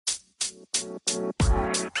Hi,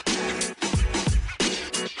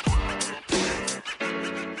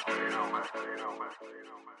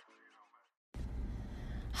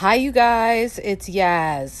 you guys. It's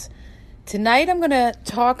Yaz. Tonight I'm going to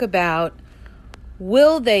talk about,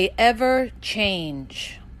 will they ever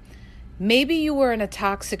change? Maybe you were in a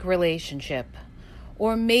toxic relationship,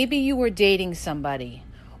 or maybe you were dating somebody,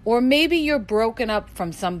 or maybe you're broken up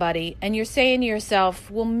from somebody and you're saying to yourself,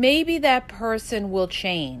 well, maybe that person will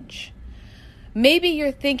change. Maybe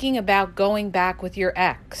you're thinking about going back with your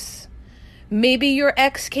ex. Maybe your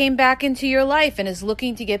ex came back into your life and is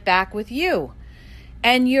looking to get back with you.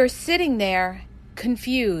 And you're sitting there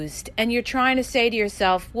confused and you're trying to say to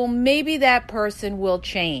yourself, well, maybe that person will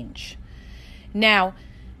change. Now,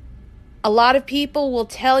 a lot of people will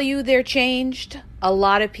tell you they're changed. A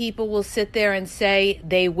lot of people will sit there and say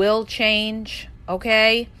they will change,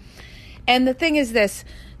 okay? And the thing is this,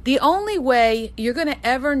 the only way you're going to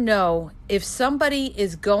ever know if somebody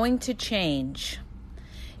is going to change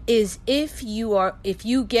is if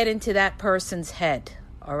you get into that person's head,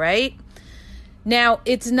 all right? Now,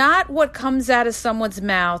 it's not what comes out of someone's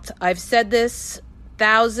mouth. I've said this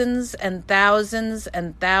thousands and thousands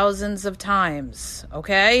and thousands of times,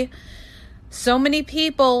 okay? So many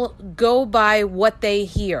people go by what they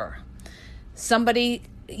hear. Somebody,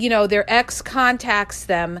 their ex contacts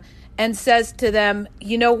them and says to them,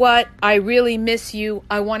 you know what? I really miss you.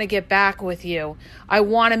 I want to get back with you. I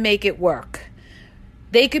want to make it work.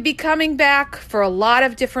 They could be coming back for a lot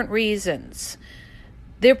of different reasons.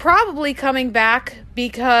 They're probably coming back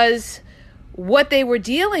because what they were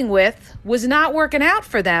dealing with was not working out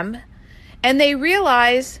for them, and they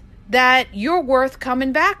realize that you're worth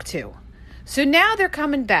coming back to. So now they're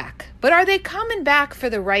coming back. But are they coming back for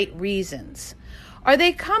the right reasons? Are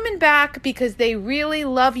they coming back because they really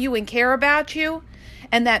love you and care about you,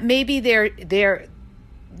 and that maybe they've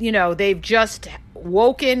just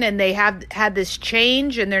woken and they have had this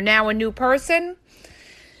change and they're now a new person?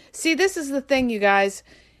 See, this is the thing, you guys.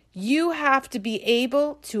 You have to be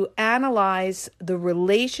able to analyze the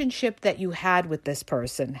relationship that you had with this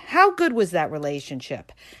person. How good was that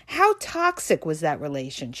relationship? How toxic was that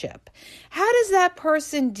relationship? How does that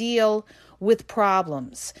person deal with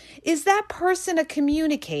problems? Is that person a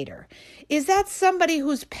communicator? Is that somebody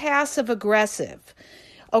who's passive aggressive?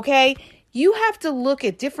 Okay? You have to look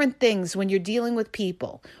at different things when you're dealing with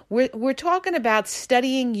people. We're talking about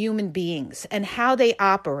studying human beings and how they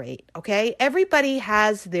operate, okay? Everybody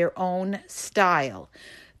has their own style.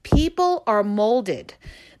 People are molded.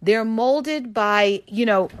 They're molded by,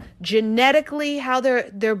 genetically how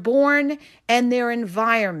they're born, and their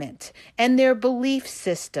environment and their belief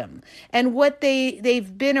system and what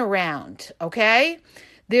they've been around, okay?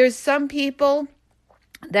 There's some people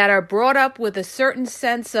that are brought up with a certain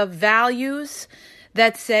sense of values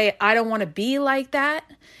that say, I don't want to be like that.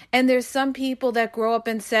 And there's some people that grow up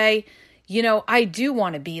and say, I do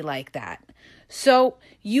want to be like that. So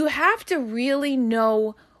you have to really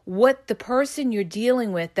know what the person you're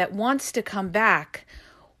dealing with that wants to come back,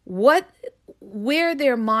 where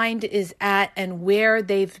their mind is at and where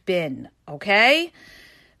they've been, okay?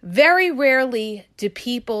 Very rarely do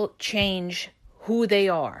people change who they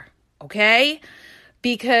are, okay?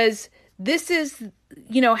 Because this is,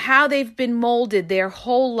 how they've been molded their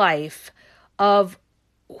whole life of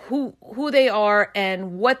who they are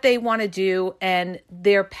and what they want to do. And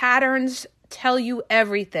their patterns tell you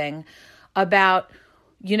everything about,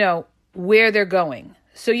 where they're going.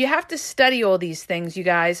 So you have to study all these things, you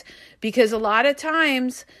guys, because a lot of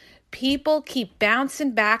times people keep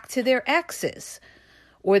bouncing back to their exes,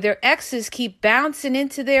 or their exes keep bouncing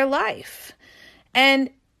into their life.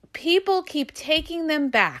 And people keep taking them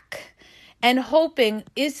back and hoping,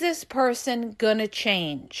 is this person gonna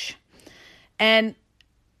change? And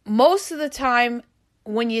most of the time,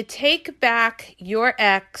 when you take back your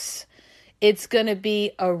ex, it's gonna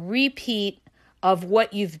be a repeat of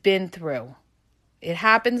what you've been through. It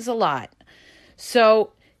happens a lot.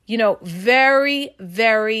 So, very,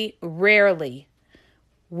 very rarely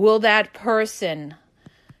will that person,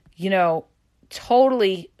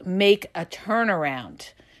 totally make a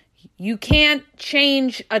turnaround. You can't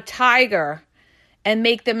change a tiger and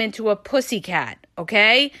make them into a pussycat,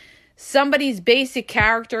 okay? Somebody's basic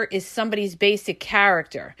character is somebody's basic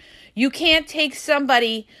character. You can't take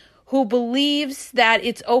somebody who believes that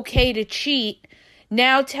it's okay to cheat,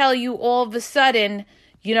 now tell you all of a sudden,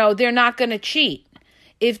 they're not going to cheat.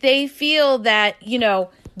 If they feel that,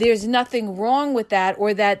 there's nothing wrong with that,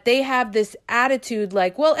 or that they have this attitude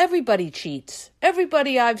like, well, everybody cheats.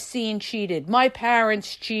 Everybody I've seen cheated. My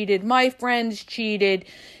parents cheated. My friends cheated.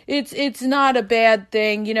 It's not a bad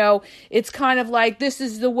thing. It's kind of like, this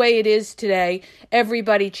is the way it is today.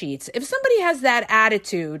 Everybody cheats. If somebody has that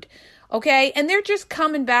attitude, okay, and they're just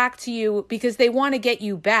coming back to you because they want to get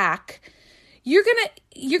you back, you're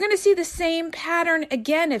going to see the same pattern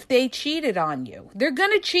again if they cheated on you. They're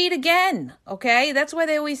going to cheat again, okay? That's why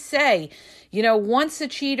they always say, once a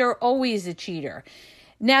cheater, always a cheater.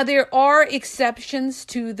 Now, there are exceptions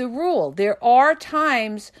to the rule. There are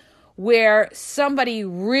times where somebody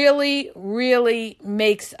really, really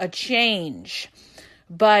makes a change.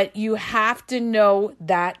 But you have to know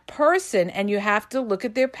that person, and you have to look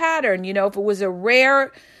at their pattern. If it was a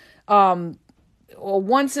rare or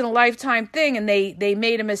once in a lifetime thing and they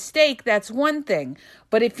made a mistake, that's one thing.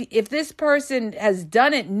 But if this person has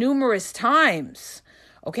done it numerous times,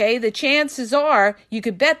 okay, the chances are you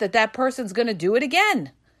could bet that person's going to do it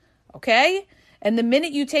again. Okay? And the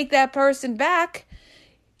minute you take that person back,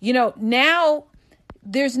 now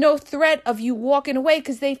there's no threat of you walking away,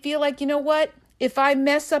 because they feel like, what? If I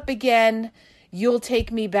mess up again, you'll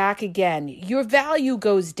take me back again. Your value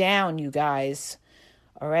goes down, you guys.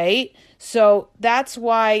 All right. So that's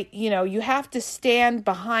why, you have to stand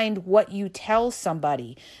behind what you tell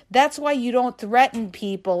somebody. That's why you don't threaten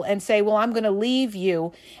people and say, well, I'm going to leave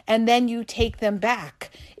you, and then you take them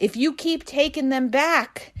back. If you keep taking them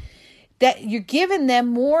back, that you're giving them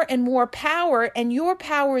more and more power, and your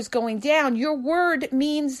power is going down. Your word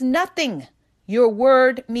means nothing. Your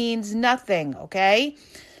word means nothing. Okay.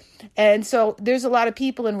 And so there's a lot of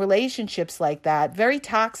people in relationships like that, very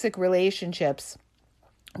toxic relationships,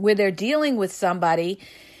 where they're dealing with somebody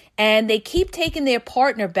and they keep taking their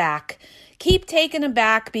partner back, keep taking them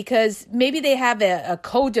back because maybe they have a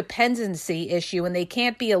codependency issue and they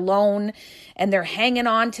can't be alone, and they're hanging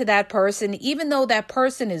on to that person, even though that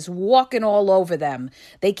person is walking all over them.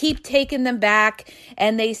 They keep taking them back,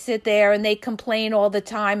 and they sit there and they complain all the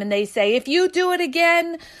time, and they say, if you do it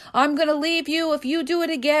again, I'm going to leave you. If you do it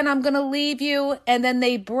again, I'm going to leave you. And then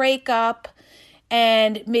they break up.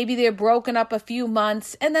 And maybe they're broken up a few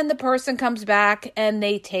months, and then the person comes back and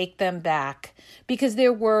they take them back because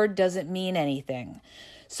their word doesn't mean anything.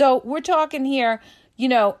 So we're talking here,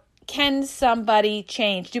 can somebody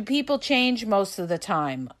change? Do people change most of the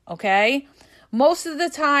time? Okay. Most of the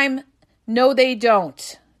time, no, they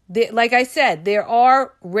don't. Like I said, there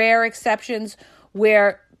are rare exceptions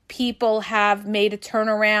where people have made a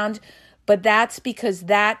turnaround, but that's because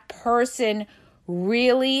that person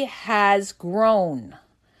really has grown.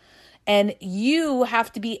 And you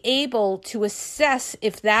have to be able to assess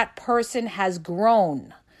if that person has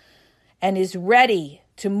grown and is ready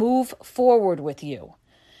to move forward with you.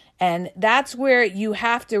 And that's where you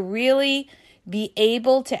have to really be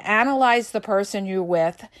able to analyze the person you're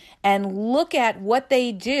with and look at what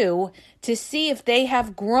they do to see if they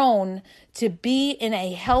have grown to be in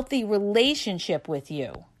a healthy relationship with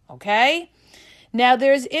you. Okay? Now,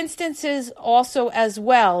 there's instances also as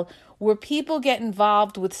well where people get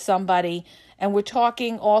involved with somebody, and we're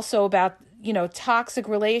talking also about, toxic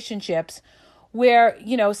relationships where,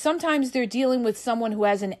 sometimes they're dealing with someone who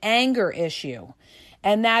has an anger issue,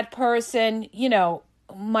 and that person,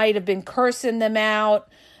 might have been cursing them out,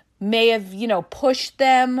 may have, pushed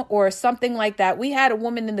them or something like that. We had a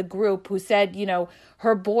woman in the group who said,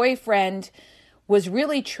 her boyfriend was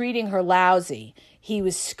really treating her lousy. He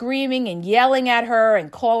was screaming and yelling at her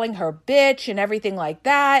and calling her bitch and everything like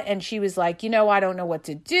that. And she was like, I don't know what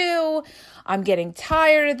to do. I'm getting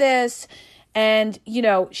tired of this. And,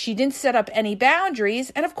 she didn't set up any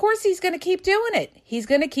boundaries. And of course, he's going to keep doing it. He's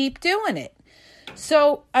going to keep doing it.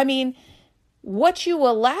 So, what you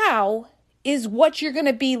allow is what you're going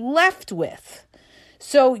to be left with.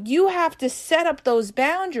 So you have to set up those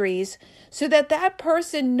boundaries so that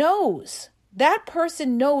person knows. That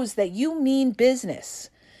person knows that you mean business.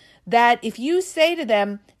 That if you say to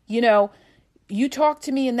them, you talk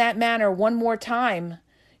to me in that manner one more time,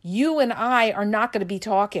 you and I are not going to be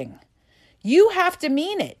talking. You have to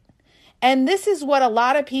mean it. And this is what a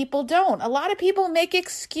lot of people don't. A lot of people make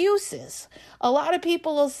excuses. A lot of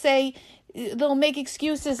people will say, they'll make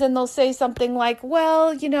excuses and they'll say something like,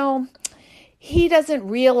 well, he doesn't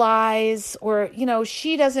realize, or,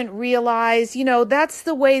 she doesn't realize, that's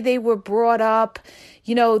the way they were brought up,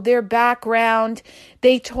 their background.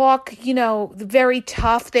 They talk, very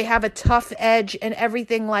tough. They have a tough edge and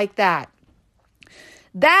everything like that.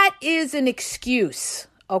 That is an excuse,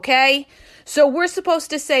 okay? So we're supposed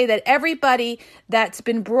to say that everybody that's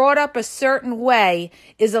been brought up a certain way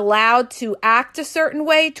is allowed to act a certain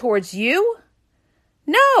way towards you?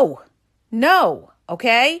 No,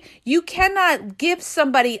 okay? You cannot give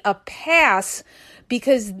somebody a pass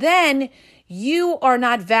because then you are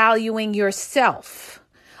not valuing yourself.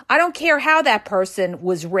 I don't care how that person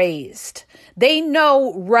was raised. They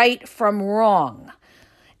know right from wrong.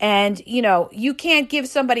 And, you can't give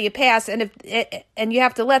somebody a pass and you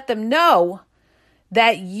have to let them know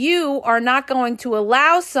that you are not going to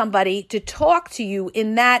allow somebody to talk to you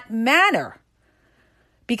in that manner.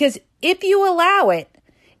 Because if you allow it,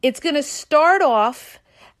 it's going to start off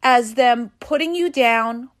as them putting you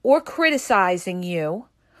down or criticizing you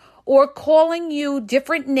or calling you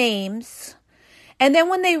different names. And then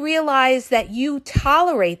when they realize that you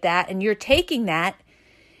tolerate that and you're taking that,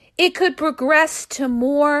 it could progress to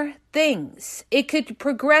more things. It could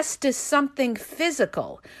progress to something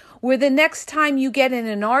physical, where the next time you get in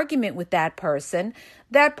an argument with that person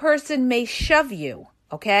may shove you,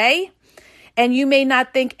 okay? And you may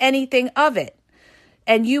not think anything of it.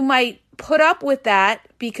 And you might put up with that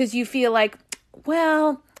because you feel like,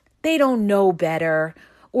 well, they don't know better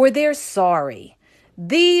or they're sorry.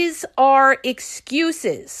 These are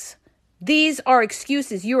excuses.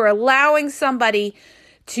 You're allowing somebody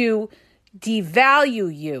to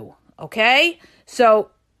devalue you, okay?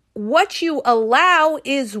 So what you allow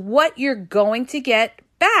is what you're going to get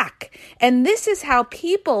back. And this is how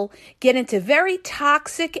people get into very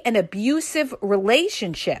toxic and abusive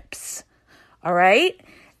relationships. All right.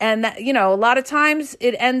 And, a lot of times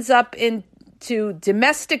it ends up into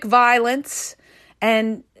domestic violence.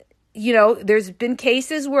 And, there's been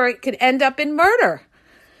cases where it could end up in murder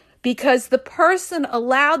because the person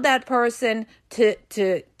allowed that person to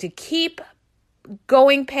keep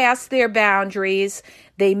going past their boundaries.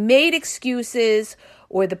 They made excuses,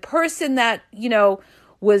 or the person that,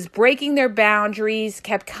 was breaking their boundaries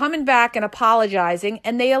kept coming back and apologizing,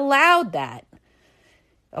 and they allowed that.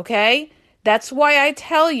 Okay? That's why I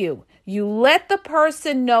tell you, you let the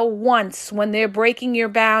person know once when they're breaking your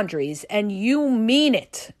boundaries and you mean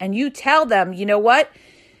it. And you tell them, you know what?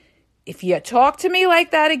 If you talk to me like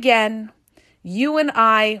that again, you and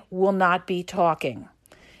I will not be talking.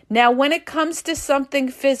 Now, when it comes to something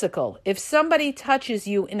physical, if somebody touches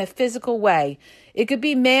you in a physical way, it could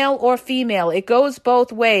be male or female. It goes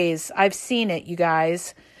both ways. I've seen it, you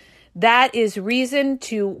guys. That is reason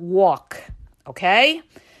to walk. Okay?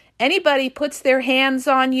 Anybody puts their hands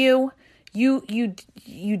on you,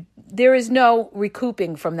 there is no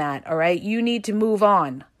recouping from that, all right? You need to move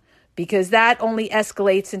on because that only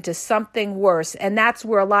escalates into something worse. And that's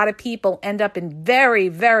where a lot of people end up in very,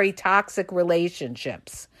 very toxic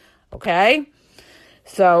relationships, okay?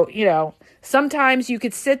 So, sometimes you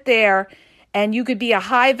could sit there and you could be a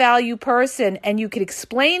high value person and you could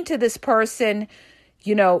explain to this person,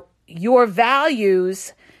 your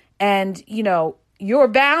values and, your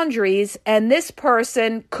boundaries, and this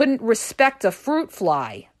person couldn't respect a fruit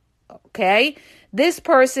fly, okay? This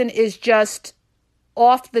person is just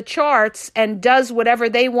off the charts and does whatever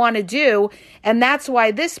they want to do, and that's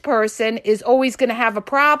why this person is always going to have a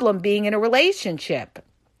problem being in a relationship.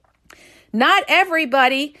 Not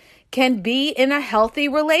everybody can be in a healthy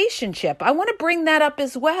relationship. I want to bring that up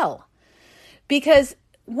as well, because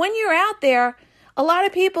when you're out there, a lot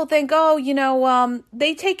of people think,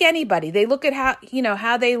 they take anybody. They look at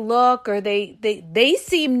how they look, or they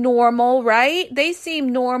seem normal, right? They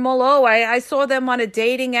seem normal. Oh, I saw them on a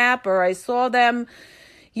dating app, or I saw them,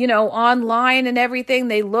 online and everything.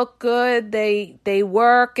 They look good. They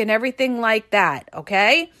work and everything like that.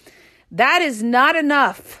 Okay. That is not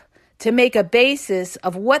enough to make a basis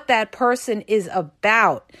of what that person is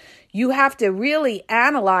about. You have to really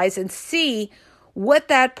analyze and see what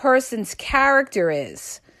that person's character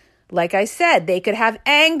is. Like I said, they could have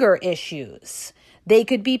anger issues. They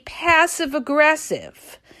could be passive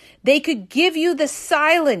aggressive. They could give you the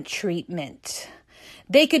silent treatment.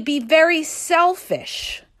 They could be very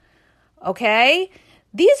selfish. Okay?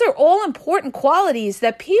 These are all important qualities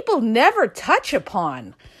that people never touch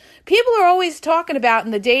upon. People are always talking about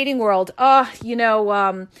in the dating world,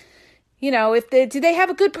 do they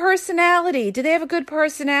have a good personality? Do they have a good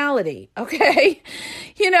personality? Okay.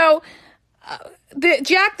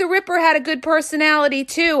 Jack the Ripper had a good personality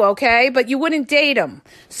too. Okay. But you wouldn't date him.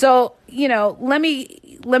 So, let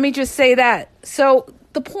me just say that. So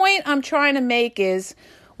the point I'm trying to make is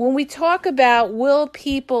when we talk about will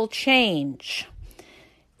people change,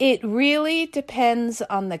 it really depends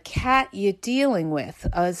on the cat you're dealing with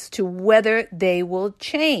as to whether they will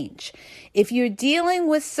change. If you're dealing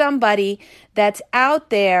with somebody that's out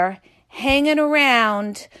there hanging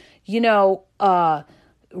around, running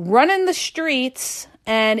the streets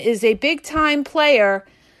and is a big time player,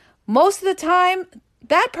 most of the time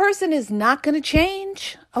that person is not going to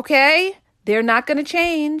change, okay? They're not going to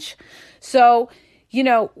change. So,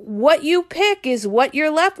 what you pick is what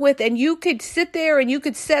you're left with, and you could sit there and you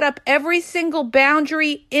could set up every single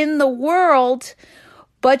boundary in the world,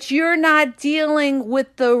 but you're not dealing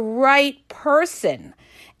with the right person.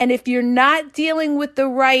 And if you're not dealing with the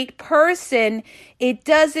right person, it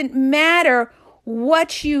doesn't matter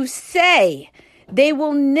what you say. They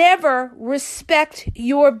will never respect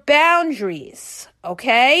your boundaries,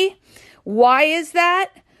 okay? Why is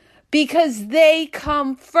that? Because they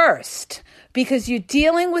come first. Because you're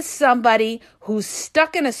dealing with somebody who's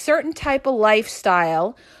stuck in a certain type of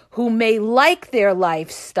lifestyle, who may like their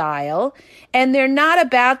lifestyle, and they're not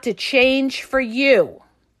about to change for you.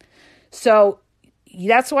 So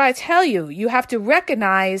that's why I tell you, you have to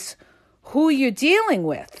recognize who you're dealing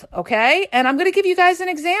with, okay? And I'm going to give you guys an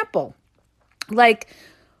example. Like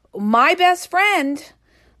my best friend,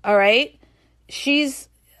 all right, she's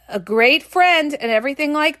a great friend and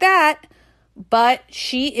everything like that, but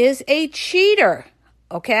she is a cheater,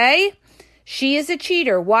 okay? She is a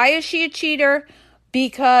cheater. Why is she a cheater?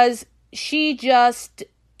 Because she's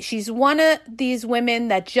one of these women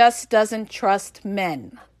that just doesn't trust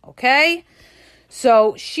men, okay?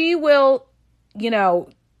 So she will,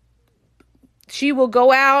 she will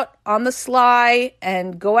go out on the sly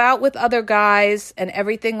and go out with other guys and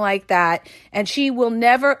everything like that. And she will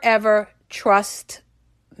never, ever trust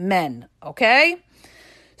men, okay?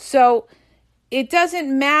 So it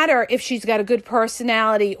doesn't matter if she's got a good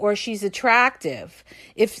personality or she's attractive.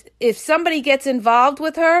 If somebody gets involved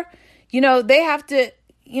with her, they have to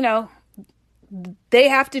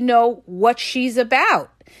know what she's about.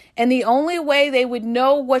 And the only way they would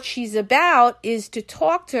know what she's about is to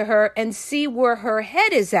talk to her and see where her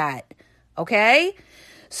head is at, okay?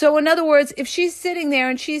 So in other words, if she's sitting there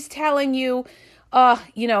and she's telling you,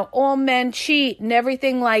 all men cheat and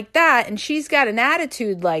everything like that, and she's got an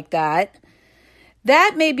attitude like that,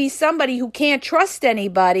 that may be somebody who can't trust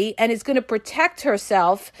anybody and is going to protect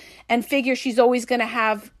herself and figure she's always going to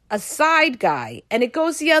have a side guy. And it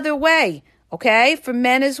goes the other way, okay, for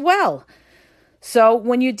men as well. So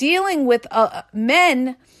when you're dealing with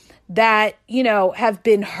men that, have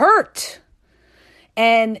been hurt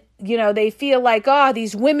and, they feel like,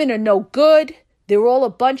 these women are no good. They're all a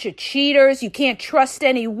bunch of cheaters. You can't trust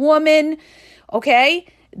any woman. Okay.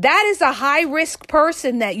 That is a high risk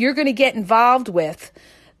person that you're going to get involved with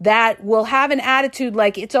that will have an attitude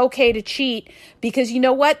like it's okay to cheat because you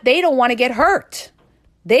know what? They don't want to get hurt.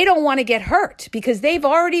 They don't want to get hurt because they've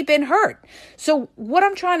already been hurt. So what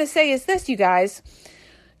I'm trying to say is this, you guys,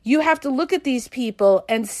 you have to look at these people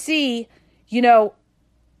and see,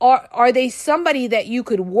 are they somebody that you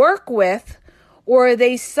could work with, or are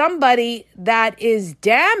they somebody that is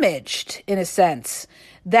damaged in a sense,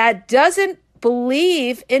 that doesn't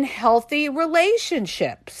believe in healthy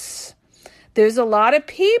relationships? There's a lot of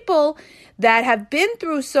people that have been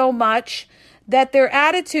through so much that their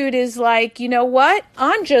attitude is like, you know what?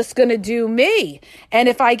 I'm just going to do me. And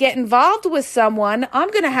if I get involved with someone, I'm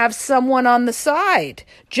going to have someone on the side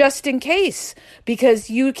just in case, because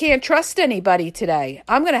you can't trust anybody today.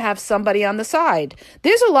 I'm going to have somebody on the side.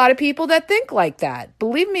 There's a lot of people that think like that.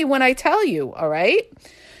 Believe me when I tell you, all right?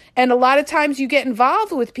 And a lot of times you get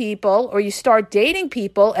involved with people or you start dating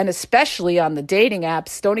people, and especially on the dating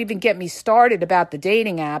apps. Don't even get me started about the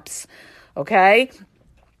dating apps, okay?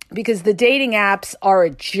 Because the dating apps are a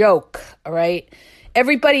joke, all right?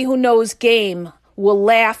 Everybody who knows game will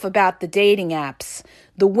laugh about the dating apps.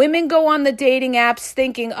 The women go on the dating apps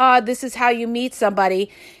thinking, this is how you meet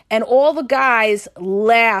somebody. And all the guys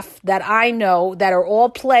laugh that I know that are all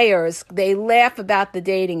players. They laugh about the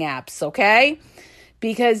dating apps, okay?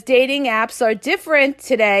 Because dating apps are different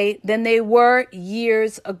today than they were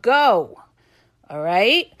years ago, all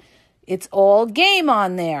right? It's all game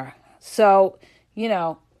on there. So,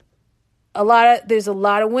 there's a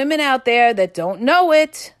lot of women out there that don't know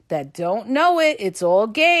it. It's all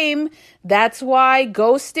game. That's why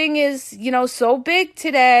ghosting is, so big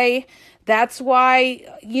today. That's why,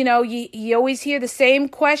 you always hear the same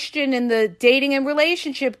question in the dating and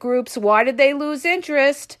relationship groups. Why did they lose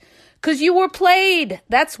interest? Because you were played.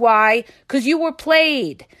 That's why. Because you were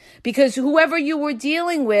played. Because whoever you were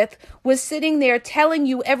dealing with was sitting there telling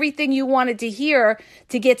you everything you wanted to hear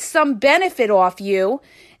to get some benefit off you.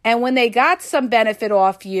 And when they got some benefit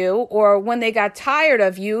off you, or when they got tired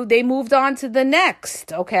of you, they moved on to the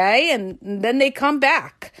next, okay? And then they come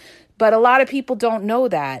back. But a lot of people don't know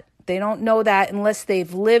that. They don't know that unless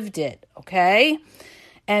they've lived it, okay?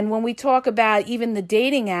 And when we talk about even the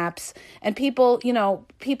dating apps, and people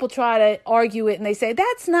try to argue it and they say,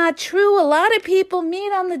 that's not true. A lot of people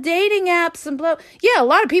meet on the dating apps and blah. Yeah, a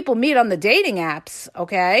lot of people meet on the dating apps,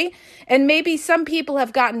 okay? And maybe some people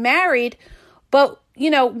have gotten married, but,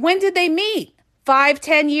 when did they meet?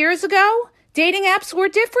 5-10 years ago? Dating apps were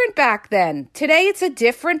different back then. Today, it's a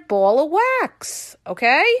different ball of wax,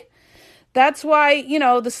 okay? That's why,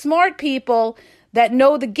 the smart people that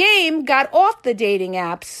know the game got off the dating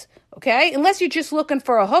apps, okay? Unless you're just looking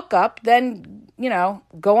for a hookup, then,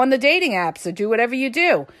 go on the dating apps or do whatever you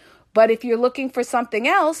do. But if you're looking for something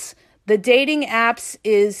else, the dating apps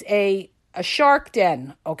is a shark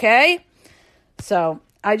den, okay? So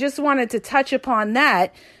I just wanted to touch upon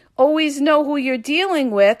that. Always know who you're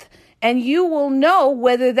dealing with, and you will know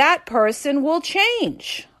whether that person will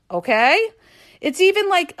change, okay? It's even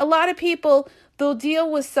like a lot of people, they'll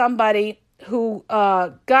deal with somebody who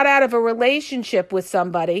got out of a relationship with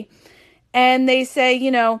somebody, and they say,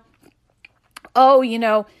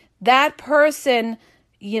 that person,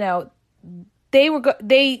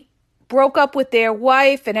 they broke up with their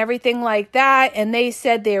wife and everything like that, and they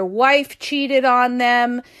said their wife cheated on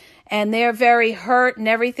them, and they're very hurt and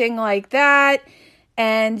everything like that.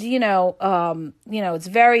 And, it's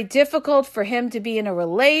very difficult for him to be in a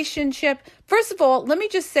relationship. First of all, let me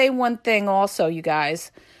just say one thing also, you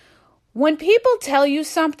guys. When people tell you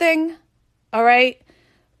something, all right,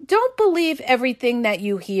 don't believe everything that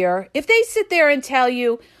you hear. If they sit there and tell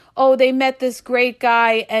you, oh, they met this great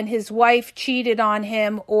guy and his wife cheated on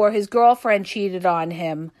him or his girlfriend cheated on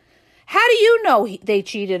him, how do you know they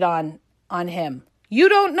cheated on him? You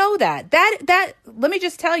don't know that. That let me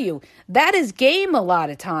just tell you, that is game a lot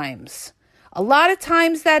of times. A lot of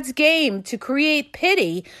times that's game to create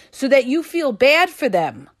pity so that you feel bad for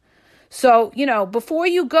them. So, before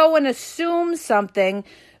you go and assume something,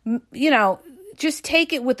 just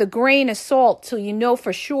take it with a grain of salt till you know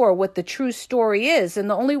for sure what the true story is. And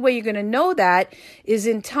the only way you're going to know that is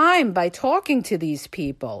in time by talking to these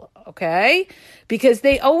people, okay? Because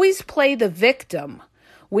they always play the victim.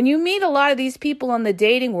 When you meet a lot of these people in the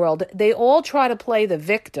dating world, they all try to play the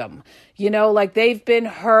victim, like they've been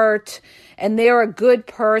hurt and they're a good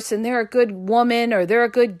person, they're a good woman, or they're a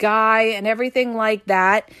good guy and everything like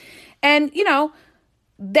that. And,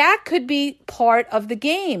 that could be part of the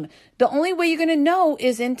game. The only way you're going to know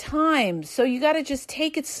is in time. So you got to just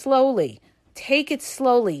take it slowly. Take it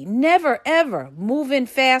slowly. Never, ever move in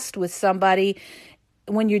fast with somebody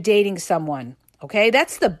when you're dating someone. Okay,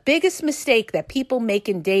 that's the biggest mistake that people make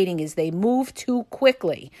in dating is they move too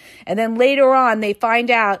quickly. And then later on, they find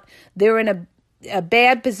out they're in a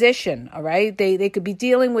bad position, all right? They could be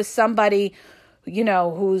dealing with somebody,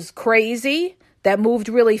 who's crazy, that moved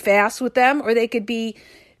really fast with them, or they could be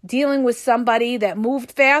dealing with somebody that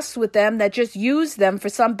moved fast with them that just used them for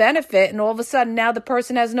some benefit, and all of a sudden now the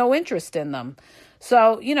person has no interest in them.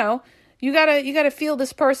 So, you gotta feel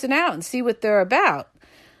this person out and see what they're about.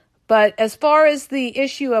 But as far as the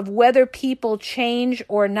issue of whether people change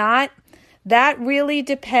or not, that really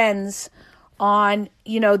depends on,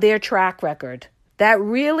 their track record. That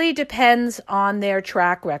really depends on their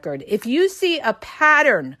track record. If you see a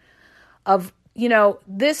pattern of,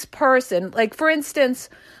 this person, like for instance,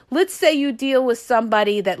 let's say you deal with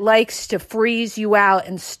somebody that likes to freeze you out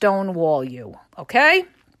and stonewall you, okay?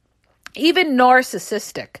 Even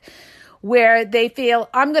narcissistic, where they feel,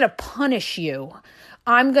 I'm going to punish you.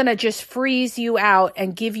 I'm going to just freeze you out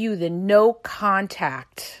and give you the no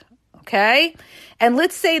contact, okay? And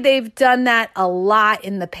let's say they've done that a lot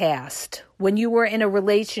in the past when you were in a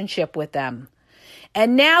relationship with them.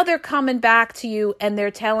 And now they're coming back to you and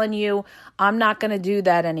they're telling you, I'm not going to do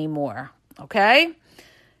that anymore, okay?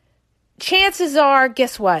 Chances are,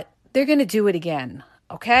 guess what? They're going to do it again,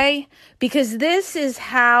 okay? Because this is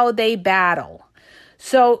how they battle.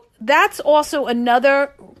 So that's also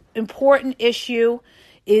another important issue,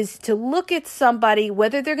 is to look at somebody,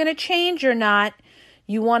 whether they're going to change or not.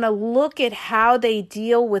 You want to look at how they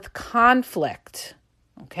deal with conflict.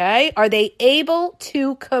 Okay? Are they able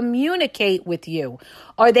to communicate with you?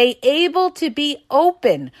 Are they able to be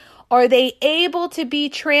open? Are they able to be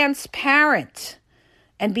transparent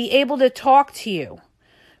and be able to talk to you?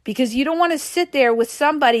 Because you don't want to sit there with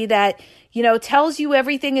somebody that, tells you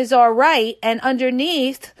everything is all right, and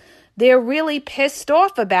underneath they're really pissed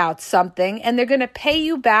off about something and they're going to pay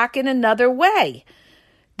you back in another way.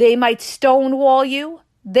 They might stonewall you.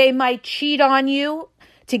 They might cheat on you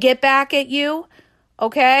to get back at you.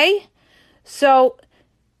 Okay? So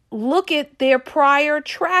look at their prior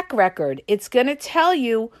track record. It's going to tell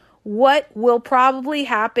you what will probably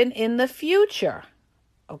happen in the future.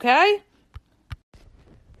 Okay?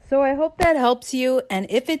 So I hope that helps you. And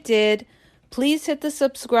if it did, please hit the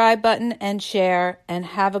subscribe button and share, and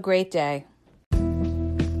have a great day.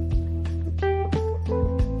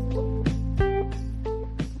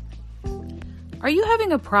 Are you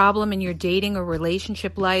having a problem in your dating or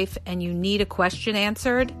relationship life and you need a question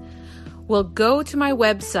answered? Well, go to my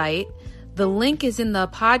website. The link is in the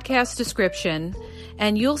podcast description,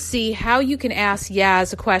 and you'll see how you can ask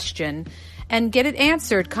Yaz a question and get it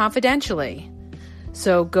answered confidentially.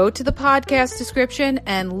 So go to the podcast description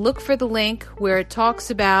and look for the link where it talks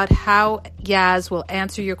about how Yaz will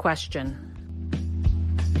answer your question.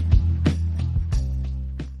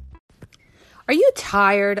 Are you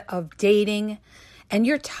tired of dating and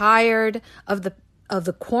you're tired of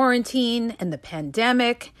the quarantine and the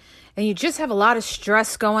pandemic, and you just have a lot of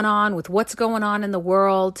stress going on with what's going on in the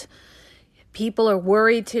world? People are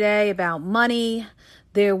worried today about money.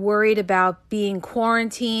 They're worried about being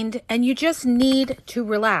quarantined, and you just need to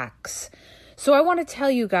relax. So I want to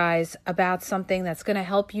tell you guys about something that's going to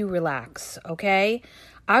help you relax, okay?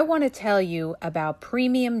 I want to tell you about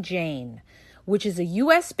Premium Jane, which is a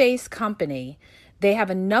US-based company. They have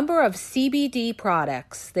a number of CBD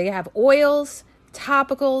products. They have oils,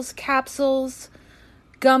 topicals, capsules,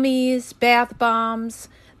 gummies, bath bombs.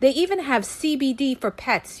 They even have CBD for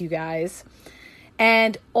pets, you guys.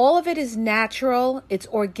 And all of it is natural. It's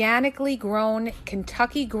organically grown,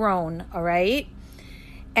 Kentucky grown, all right?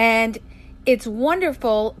 And it's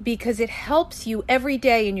wonderful because it helps you every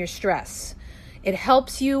day in your stress. It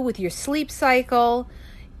helps you with your sleep cycle.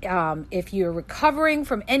 If you're recovering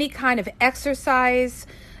from any kind of exercise,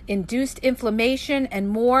 induced inflammation, and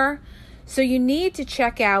more. So you need to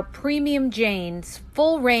check out Premium Jane's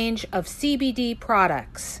full range of CBD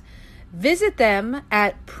products. Visit them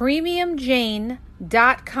at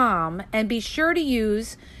premiumjane.com and be sure to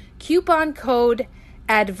use coupon code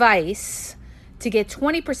ADVICE to get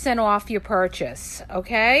 20% off your purchase,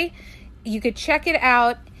 okay? You could check it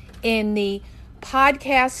out in the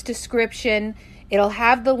podcast description. It'll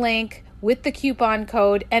have the link with the coupon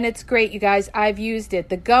code, and it's great, you guys. I've used it.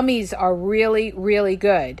 The gummies are really, really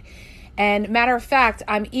good. And matter of fact,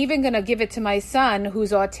 I'm even going to give it to my son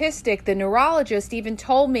who's autistic. The neurologist even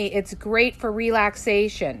told me it's great for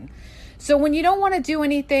relaxation. So when you don't want to do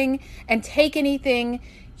anything and take anything,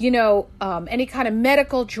 any kind of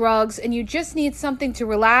medical drugs, and you just need something to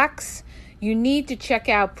relax, you need to check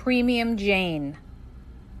out Premium Jane.